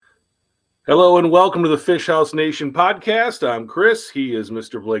Hello and welcome to the Fish House Nation podcast. I'm Chris. He is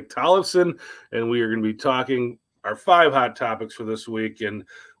Mr. Blake Tollefson, and we are going to be talking our five hot topics for this week. And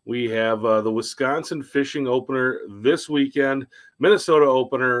we have the Wisconsin fishing opener this weekend, Minnesota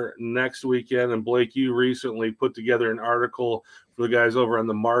opener next weekend. And Blake, you recently put together an article for the guys over on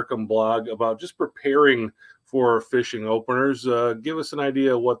the Markham blog about just preparing for fishing openers. Give us an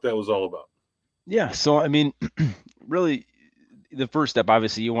idea of what that was all about. Yeah, so I mean, really, the first step,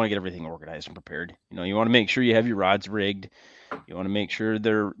 obviously, you want to get everything organized and prepared. You want to make sure you have your rods rigged. You want to make sure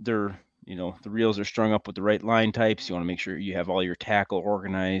the reels are strung up with the right line types. You want to make sure you have all your tackle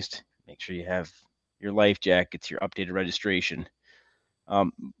organized. Make sure you have your life jackets, your updated registration.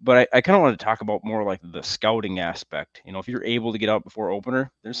 Um, but I kind of want to talk about more like the scouting aspect. If you're able to get out before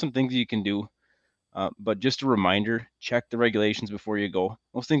opener, there's some things you can do. But just a reminder, check the regulations before you go.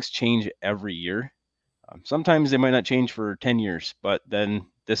 Those things change every year. Sometimes they might not change for 10 years, but then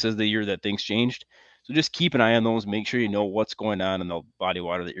this is the year that things changed. So just keep an eye on those. Make sure you know what's going on in the body of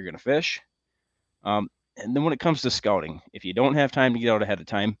water that you're going to fish. And then when it comes to scouting, if you don't have time to get out ahead of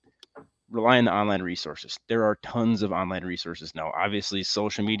time, rely on the online resources. There are tons of online resources now. Obviously,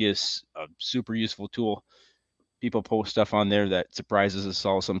 social media is a super useful tool. People post stuff on there that surprises us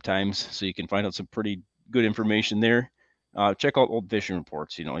all sometimes, so you can find out some pretty good information there. Check out old fishing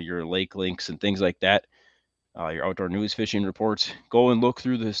reports, your lake links and things like that, your outdoor news fishing reports. Go and look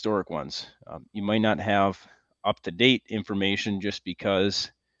through the historic ones. You might not have up to date information just because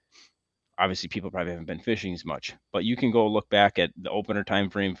obviously people probably haven't been fishing as much, but you can go look back at the opener time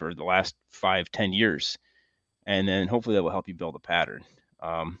frame for the last 5-10 years, and then hopefully that will help you build a pattern.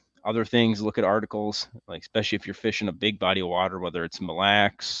 Other things, look at articles, like especially if you're fishing a big body of water, whether it's Mille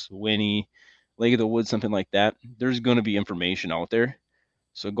Lacs, Winnie, Lake of the Woods, something like that. There's going to be information out there,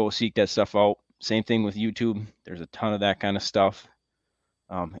 so go seek that stuff out. Same thing with YouTube. There's a ton of that kind of stuff.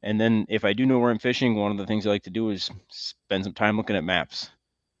 And then if I do know where I'm fishing, one of the things I like to do is spend some time looking at maps,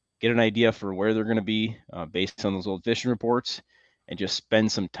 get an idea for where they're going to be based on those old fishing reports, and just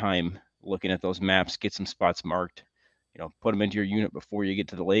spend some time looking at those maps, get some spots marked, put them into your unit before you get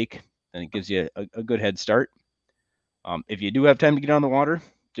to the lake, and it gives you a good head start. If you do have time to get on the water,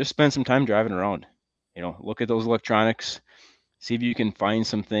 just spend some time driving around. Look at those electronics, see if you can find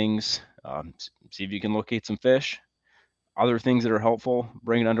some things, see if you can locate some fish. Other things that are helpful,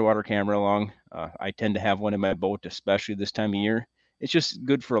 bring an underwater camera along. I tend to have one in my boat, especially this time of year. It's just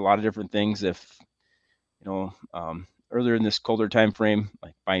good for a lot of different things. If earlier in this colder time frame,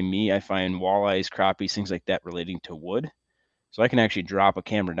 like by me, I find walleyes, crappies, things like that relating to wood, so I can actually drop a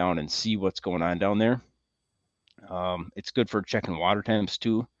camera down and see what's going on down there. It's good for checking water temps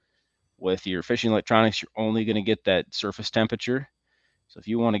too. With your fishing electronics, you're only going to get that surface temperature. So if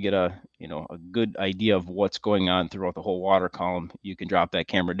you want to get a good idea of what's going on throughout the whole water column, you can drop that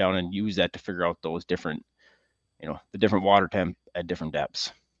camera down and use that to figure out those different, the different water temp at different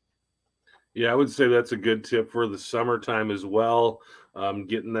depths. Yeah, I would say that's a good tip for the summertime as well.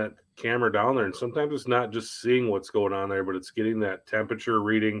 Getting that camera down there, and sometimes it's not just seeing what's going on there, but it's getting that temperature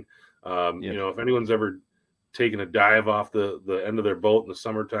reading. Yep. If anyone's ever taken a dive off the end of their boat in the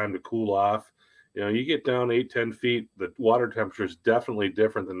summertime to cool off, you get down 8-10 feet, the water temperature is definitely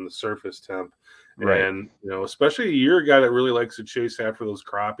different than the surface temp. Right. And especially you're a guy that really likes to chase after those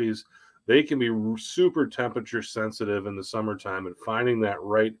crappies. They can be super temperature sensitive in the summertime, and finding that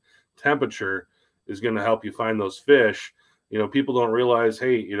right temperature is going to help you find those fish. People don't realize,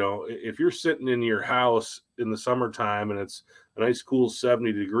 hey, if you're sitting in your house in the summertime and it's a nice cool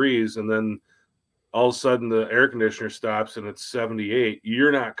 70 degrees, and then all of a sudden the air conditioner stops and it's 78,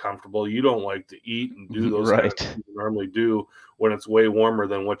 you're not comfortable. You don't like to eat and do those kind of Right. things you normally do when it's way warmer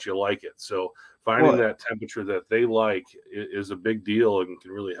than what you like it. So finding Well, that temperature that they like is a big deal and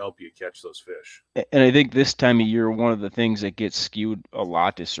can really help you catch those fish. and I think this time of year, one of the things that gets skewed a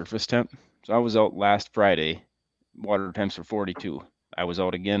lot is surface temp. So I was out last Friday, water temps were 42. I was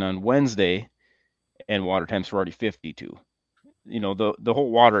out again on Wednesday, and water temps were already 52. The whole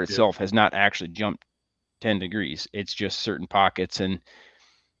water Yeah. itself has not actually jumped 10 degrees. It's just certain pockets, and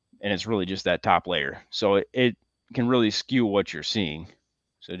it's really just that top layer. So it can really skew what you're seeing.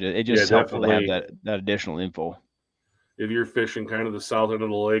 So it's Yeah, just helpful to have definitely. that additional info. If you're fishing kind of the south end of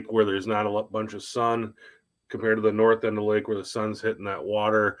the lake where there's not a bunch of sun compared to the north end of the lake where the sun's hitting that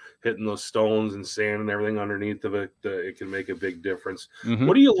water, hitting those stones and sand and everything underneath of it, it can make a big difference. Hmm.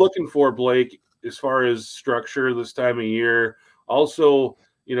 What are you looking for, Blake, as far as structure this time of year? Also,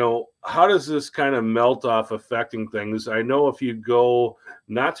 how does this kind of melt off affecting things? I know if you go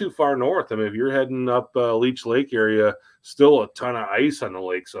not too far north, I mean, if you're heading up Leech Lake area, still a ton of ice on the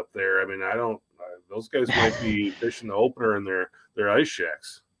lakes up there. I mean, I don't, those guys might be fishing the opener in their ice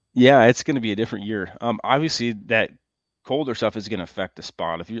shacks. Yeah, it's going to be a different year. Obviously that colder stuff is going to affect the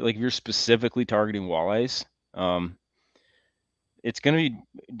spawn. If you're specifically targeting walleyes, um, it's going to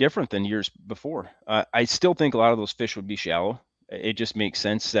be different than years before. I still think a lot of those fish would be shallow. It just makes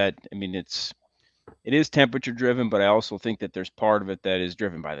sense that, I mean, it is temperature driven, but I also think that there's part of it that is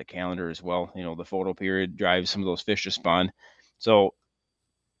driven by the calendar as well. You know, the photo period drives some of those fish to spawn. So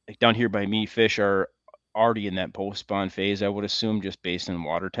like down here by me, fish are already in that post spawn phase, I would assume, just based on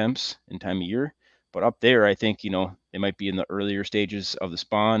water temps and time of year. But up there, I think, they might be in the earlier stages of the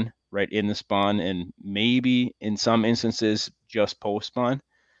spawn, right in the spawn, and maybe in some instances just post spawn.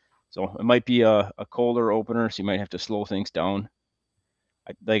 So it might be a colder opener, so you might have to slow things down.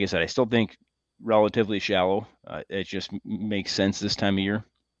 Like I said, I still think relatively shallow. It just makes sense this time of year.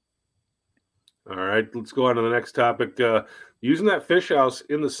 All right, let's go on to the next topic. Using that fish house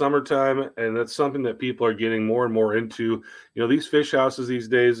in the summertime, and that's something that people are getting more and more into. These fish houses these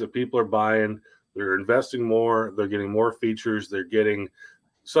days that people are buying, they're investing more, they're getting more features, they're getting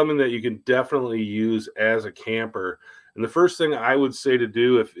something that you can definitely use as a camper. And the first thing I would say to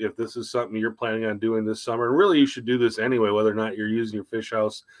do, if this is something you're planning on doing this summer, and really you should do this anyway, whether or not you're using your fish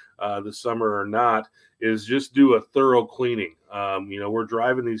house this summer or not, is just do a thorough cleaning. We're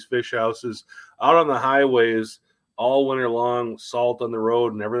driving these fish houses out on the highways all winter long, salt on the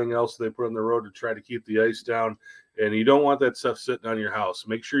road and everything else they put on the road to try to keep the ice down. And you don't want that stuff sitting on your house.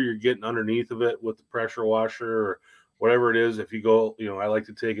 Make sure you're getting underneath of it with the pressure washer or whatever it is. If you go, I like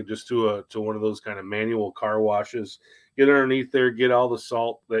to take it just to one of those kind of manual car washes. Get underneath there, get all the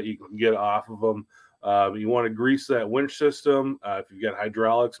salt that you can get off of them. You want to grease that winch system. If you've got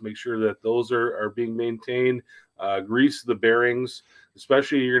hydraulics, make sure that those are being maintained. Grease the bearings,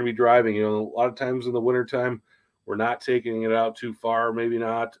 especially you're going to be driving. A lot of times in the wintertime, we're not taking it out too far, maybe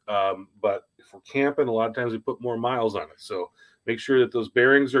not. But if we're camping, a lot of times we put more miles on it. So make sure that those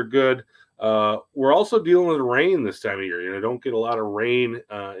bearings are good. We're also dealing with rain this time of year. Don't get a lot of rain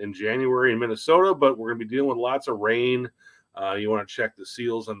in January in Minnesota, but we're going to be dealing with lots of rain. You want to check the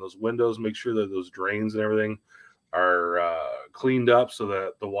seals on those windows, make sure that those drains and everything are cleaned up so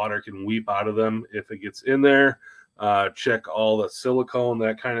that the water can weep out of them if it gets in there. Check all the silicone,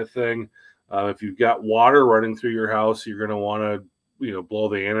 that kind of thing. If you've got water running through your house, you're going to want to, blow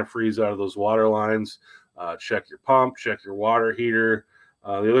the antifreeze out of those water lines. Check your pump, check your water heater.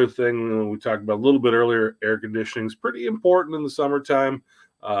 The other thing we talked about a little bit earlier, air conditioning is pretty important in the summertime.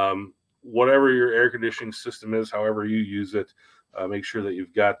 Whatever your air conditioning system is, however you use it, make sure that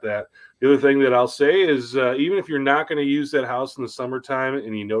you've got that. The other thing that I'll say is even if you're not going to use that house in the summertime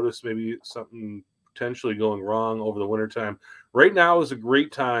and you notice maybe something potentially going wrong over the wintertime, right now is a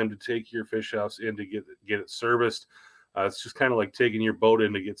great time to take your fish house in to get it serviced. It's just kind of like taking your boat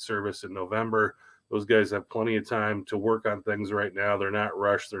in to get serviced in November. Those guys have plenty of time to work on things right now. They're not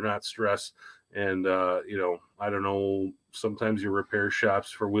rushed. They're not stressed. And, I don't know, sometimes your repair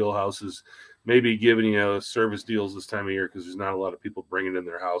shops for wheelhouses may be giving you service deals this time of year because there's not a lot of people bringing in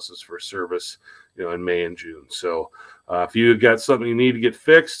their houses for service, in May and June. So if you've got something you need to get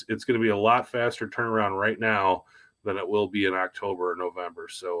fixed, it's going to be a lot faster turnaround right now than it will be in October or November.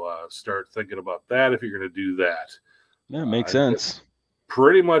 So start thinking about that if you're going to do that. Yeah, makes sense.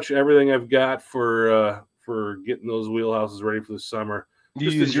 Pretty much everything I've got for getting those wheelhouses ready for the summer. Do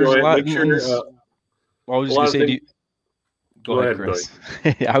you Just use yours enjoy a it. lot? Make sure. I was just gonna say, go ahead, Chris.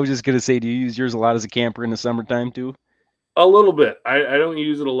 I was just gonna say, do you use yours a lot as a camper in the summertime too? A little bit. I don't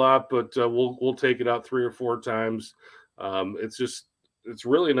use it a lot, but we'll take it out 3 or 4 times. It's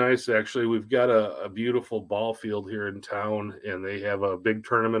really nice actually. We've got a beautiful ball field here in town, and they have a big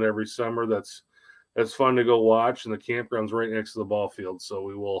tournament every summer. That's fun to go watch, and the campground's right next to the ball field, so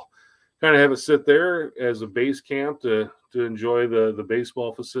we will kind of have it sit there as a base camp to enjoy the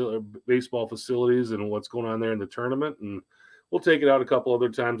baseball facilities and what's going on there in the tournament. And we'll take it out a couple other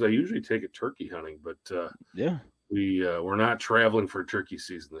times. I usually take it turkey hunting, but Yeah, we're not traveling for turkey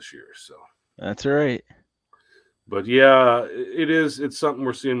season this year. So that's all right. but yeah, it's something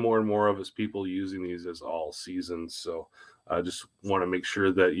we're seeing more and more of as people using these as all seasons. So I just want to make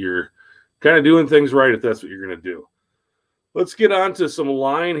sure that you're kind of doing things right if that's what you're going to do. Let's get on to some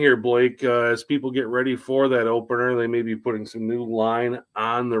line here, Blake. As people get ready for that opener, they may be putting some new line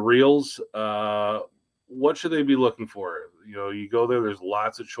on the reels. What should they be looking for? You go there's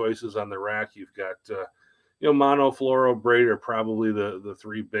lots of choices on the rack. You've got, mono, fluoro, braid are probably the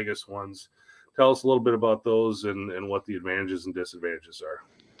 3 biggest ones. Tell us a little bit about those and what the advantages and disadvantages are.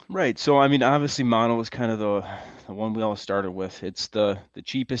 Right. So, I mean, obviously, mono is kind of the one we all started with. It's the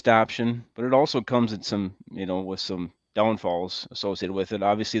cheapest option, but it also comes at some, with some downfalls associated with it.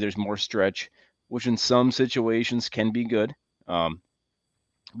 Obviously, there's more stretch, which in some situations can be good.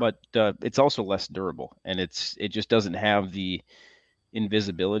 but it's also less durable, and it just doesn't have the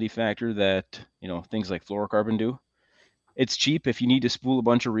invisibility factor that things like fluorocarbon do. It's cheap if you need to spool a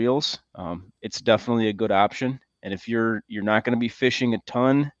bunch of reels. It's definitely a good option. And if you're not going to be fishing a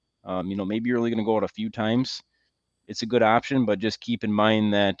ton, maybe you're only going to go out a few times. It's a good option, but just keep in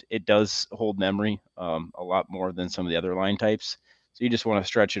mind that it does hold memory a lot more than some of the other line types. So you just want to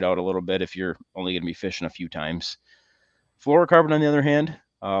stretch it out a little bit if you're only going to be fishing a few times. Fluorocarbon, on the other hand,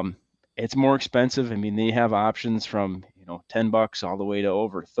 it's more expensive. I mean, they have options from $10 all the way to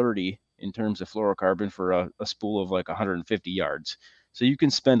over 30 in terms of fluorocarbon for a spool of like 150 yards. So you can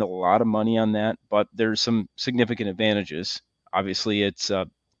spend a lot of money on that, but there's some significant advantages. Obviously, it's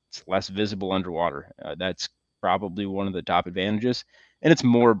less visible underwater. That's probably one of the top advantages, and it's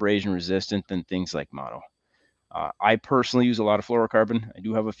more abrasion resistant than things like mono. I personally use a lot of fluorocarbon. I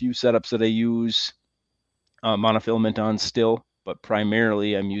do have a few setups that I use monofilament on still, but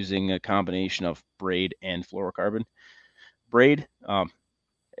primarily I'm using a combination of braid and fluorocarbon. Braid,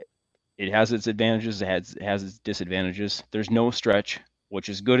 it has its advantages, it has its disadvantages. There's no stretch, which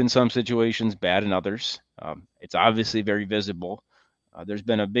is good in some situations, bad in others. It's obviously very visible. There's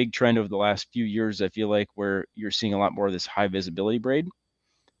been a big trend over the last few years, I feel like, where you're seeing a lot more of this high visibility braid.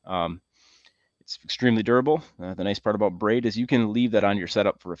 It's extremely durable. The nice part about braid is you can leave that on your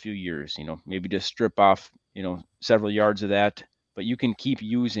setup for a few years, maybe just strip off, several yards of that, but you can keep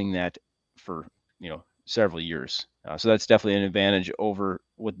using that for, several years. So that's definitely an advantage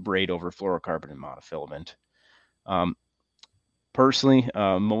with braid over fluorocarbon and monofilament. Personally,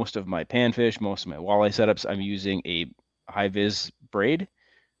 most of my panfish, most of my walleye setups, I'm using a high vis braid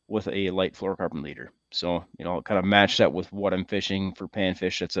with a light fluorocarbon leader. So, kind of match that with what I'm fishing for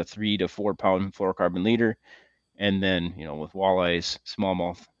panfish. That's a 3 to 4 pound fluorocarbon leader. And then, with walleyes,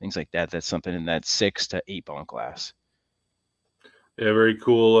 smallmouth, things like that, that's something in that 6 to 8 pound class. Yeah, very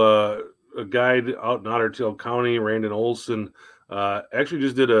cool. A guide out in Otter Tail County, Randon Olson, actually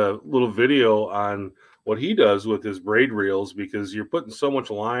just did a little video on what he does with his braid reels, because you're putting so much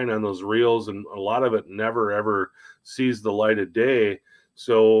line on those reels and a lot of it never ever sees the light of day.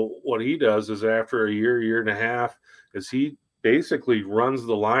 So what he does is after a year and a half, is he basically runs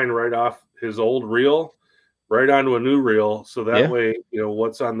the line right off his old reel right onto a new reel. So that way,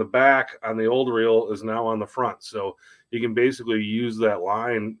 what's on the back on the old reel is now on the front. So you can basically use that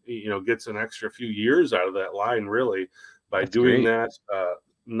line, gets an extra few years out of that line really by That's doing great. that.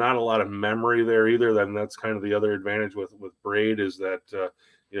 Not a lot of memory there either. Then that's kind of the other advantage with braid is that,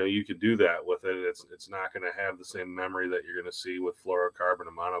 you could do that with it. It's not going to have the same memory that you're going to see with fluorocarbon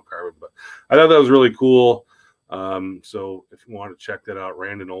and monocarbon. But I thought that was really cool. So if you want to check that out,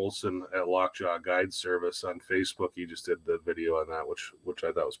 Randon Olson at Lockjaw Guide Service on Facebook, he just did the video on that, which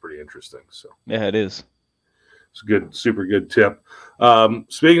I thought was pretty interesting. So yeah, it is. It's a good, super good tip.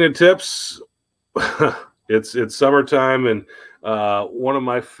 Speaking of tips, it's summertime, and one of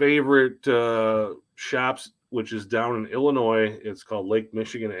my favorite shops, which is down in Illinois, it's called Lake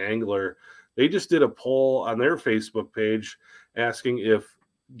Michigan Angler. They just did a poll on their Facebook page asking if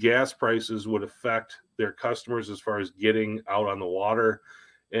gas prices would affect their customers as far as getting out on the water.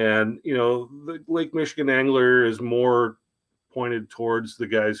 And the Lake Michigan Angler is more pointed towards the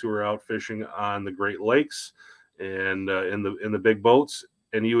guys who are out fishing on the Great Lakes and in the big boats.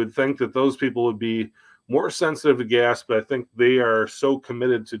 And you would think that those people would be more sensitive to gas, but I think they are so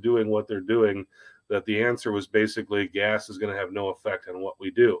committed to doing what they're doing that the answer was basically gas is going to have no effect on what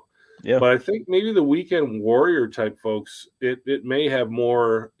we do. Yeah. But I think maybe the weekend warrior type folks, it may have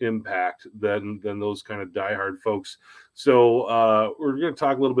more impact than those kind of diehard folks. So we're going to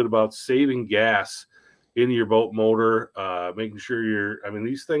talk a little bit about saving gas in your boat motor, making sure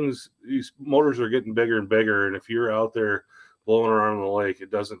these motors are getting bigger and bigger. And if you're out there blowing around in the lake,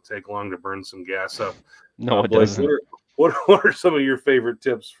 it doesn't take long to burn some gas up. No, it Blake, doesn't. what are some of your favorite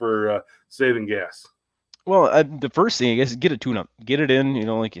tips for saving gas? Well, the first thing, I guess, is get a tune-up. Get it in,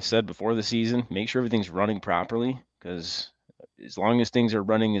 like you said, before the season. Make sure everything's running properly, because as long as things are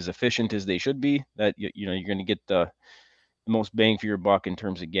running as efficient as they should be, that you're going to get the most bang for your buck in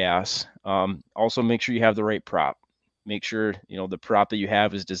terms of gas. Also, make sure you have the right prop. Make sure the prop that you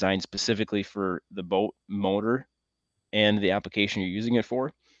have is designed specifically for the boat motor and the application you're using it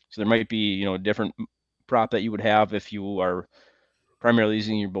for. So there might be a different prop that you would have if you are primarily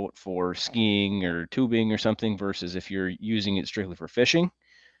using your boat for skiing or tubing or something versus if you're using it strictly for fishing.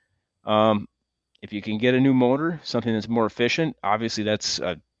 If you can get a new motor, something that's more efficient, obviously that's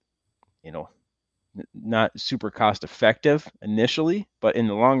not super cost effective initially, but in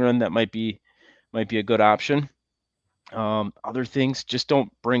the long run that might be a good option. Other things, just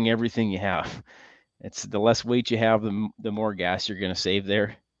don't bring everything you have. It's the less weight you have, the more gas you're going to save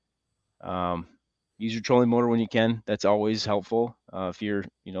there. Use your trolling motor when you can. That's always helpful. If you're,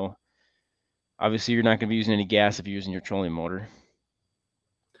 obviously you're not going to be using any gas if you're using your trolling motor.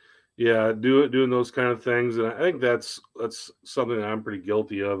 Yeah, doing those kind of things, and I think that's something that I'm pretty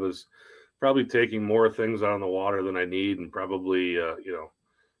guilty of, is probably taking more things out on the water than I need, and probably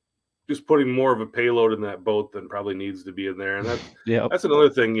just putting more of a payload in that boat than probably needs to be in there. And Yep. that's another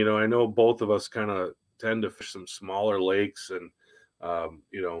thing. I know both of us kind of tend to fish some smaller lakes, and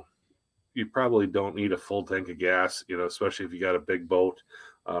you probably don't need a full tank of gas, especially if you got a big boat.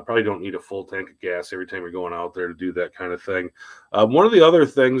 Probably don't need a full tank of gas every time you're going out there to do that kind of thing. One of the other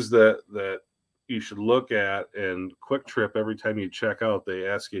things that you should look at, and Quick Trip, every time you check out, they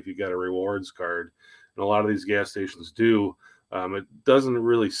ask you if you got a rewards card, and a lot of these gas stations do. It doesn't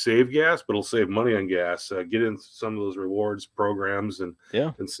really save gas, but it'll save money on gas. Get into some of those rewards programs and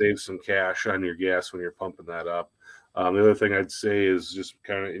save some cash on your gas when you're pumping that up. The other thing I'd say is just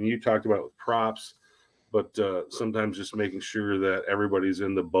kind of, and you talked about with props, but sometimes just making sure that everybody's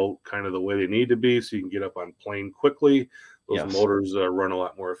in the boat kind of the way they need to be, so you can get up on plane quickly. Those motors run a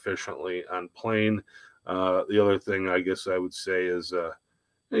lot more efficiently on plane. The other thing I guess I would say is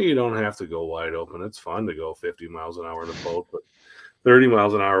you don't have to go wide open. It's fun to go 50 miles an hour in a boat, but 30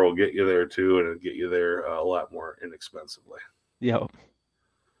 miles an hour will get you there too, and it'll get you there a lot more inexpensively. Yeah.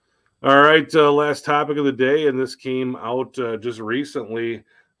 All right, last topic of the day, and this came out just recently.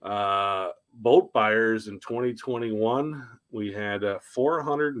 Boat buyers in 2021, we had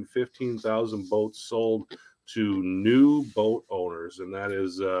 415,000 boats sold to new boat owners, and that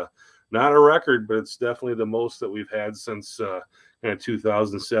is not a record, but it's definitely the most that we've had since kind of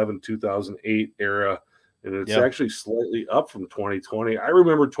 2007, 2008 era, and it's actually slightly up from 2020. I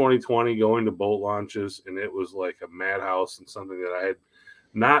remember 2020 going to boat launches, and it was like a madhouse, and something that I had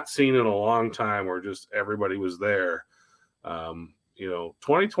not seen in a long time, where just everybody was there.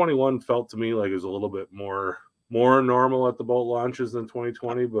 2021 felt to me like it was a little bit more normal at the boat launches than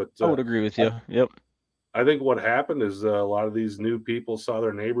 2020, but I would agree with you. Yep. I think what happened is a lot of these new people saw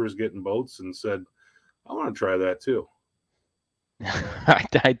their neighbors getting boats and said, I want to try that too.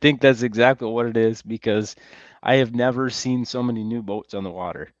 I think that's exactly what it is, because I have never seen so many new boats on the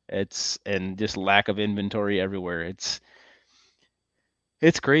water. And just lack of inventory everywhere. It's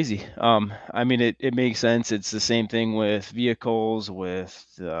crazy. I mean, it makes sense. It's the same thing with vehicles, with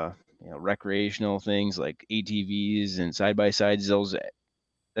recreational things like ATVs and side-by-sides.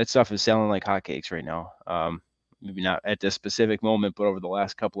 That stuff is selling like hotcakes right now. Maybe not at this specific moment, but over the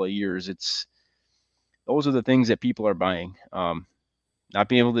last couple of years, those are the things that people are buying. Not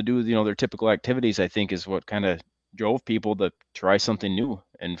being able to do their typical activities, I think, is what kind of drove people to try something new.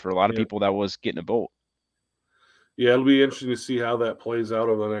 And for a lot of people, that was getting a boat. Yeah, it'll be interesting to see how that plays out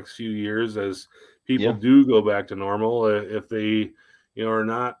over the next few years as people do go back to normal. If they, are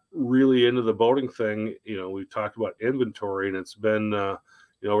not really into the boating thing, we've talked about inventory, and it's been,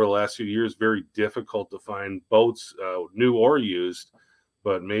 over the last few years, very difficult to find boats, new or used.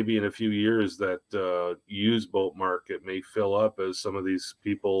 But maybe in a few years, that used boat market may fill up as some of these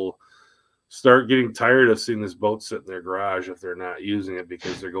people start getting tired of seeing this boat sit in their garage if they're not using it,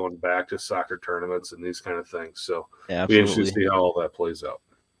 because they're going back to soccer tournaments and these kind of things. So it'll be interesting to see how all that plays out.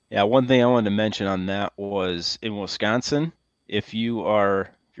 Yeah, one thing I wanted to mention on that was in Wisconsin, if you're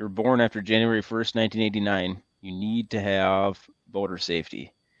born after January 1st, 1989, you need to have boater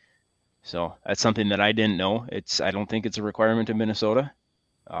safety. So that's something that I didn't know. I don't think it's a requirement in Minnesota,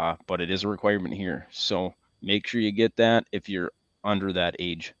 but it is a requirement here. So make sure you get that if you're under that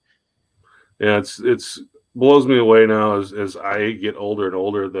age. Yeah, it's blows me away now as I get older and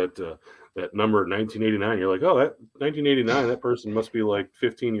older that that number 1989. You're like, oh, that 1989, that person must be like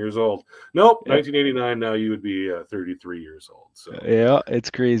 15 years old. Nope, 1989. Now you would be 33 years old. So yeah, it's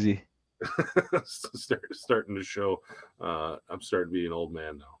crazy. starting to show. I'm starting to be an old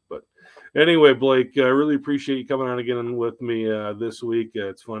man now. But anyway, Blake, I really appreciate you coming on again with me this week.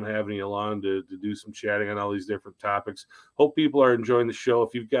 It's fun having you along to do some chatting on all these different topics. Hope people are enjoying the show.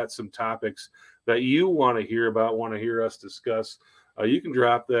 If you've got some topics that you want to hear about, want to hear us discuss, you can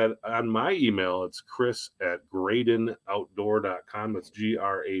drop that on my email. It's chris@grayden.outdoor.com. That's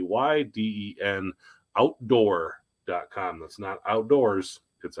GRAYDEN outdoor.com. That's not outdoors.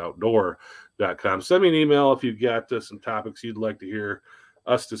 It's outdoor.com. Send me an email if you've got some topics you'd like to hear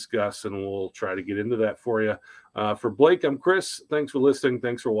us discuss, and we'll try to get into that for you. For Blake, I'm Chris. Thanks for listening.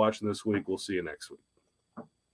 Thanks for watching this week. We'll see you next week.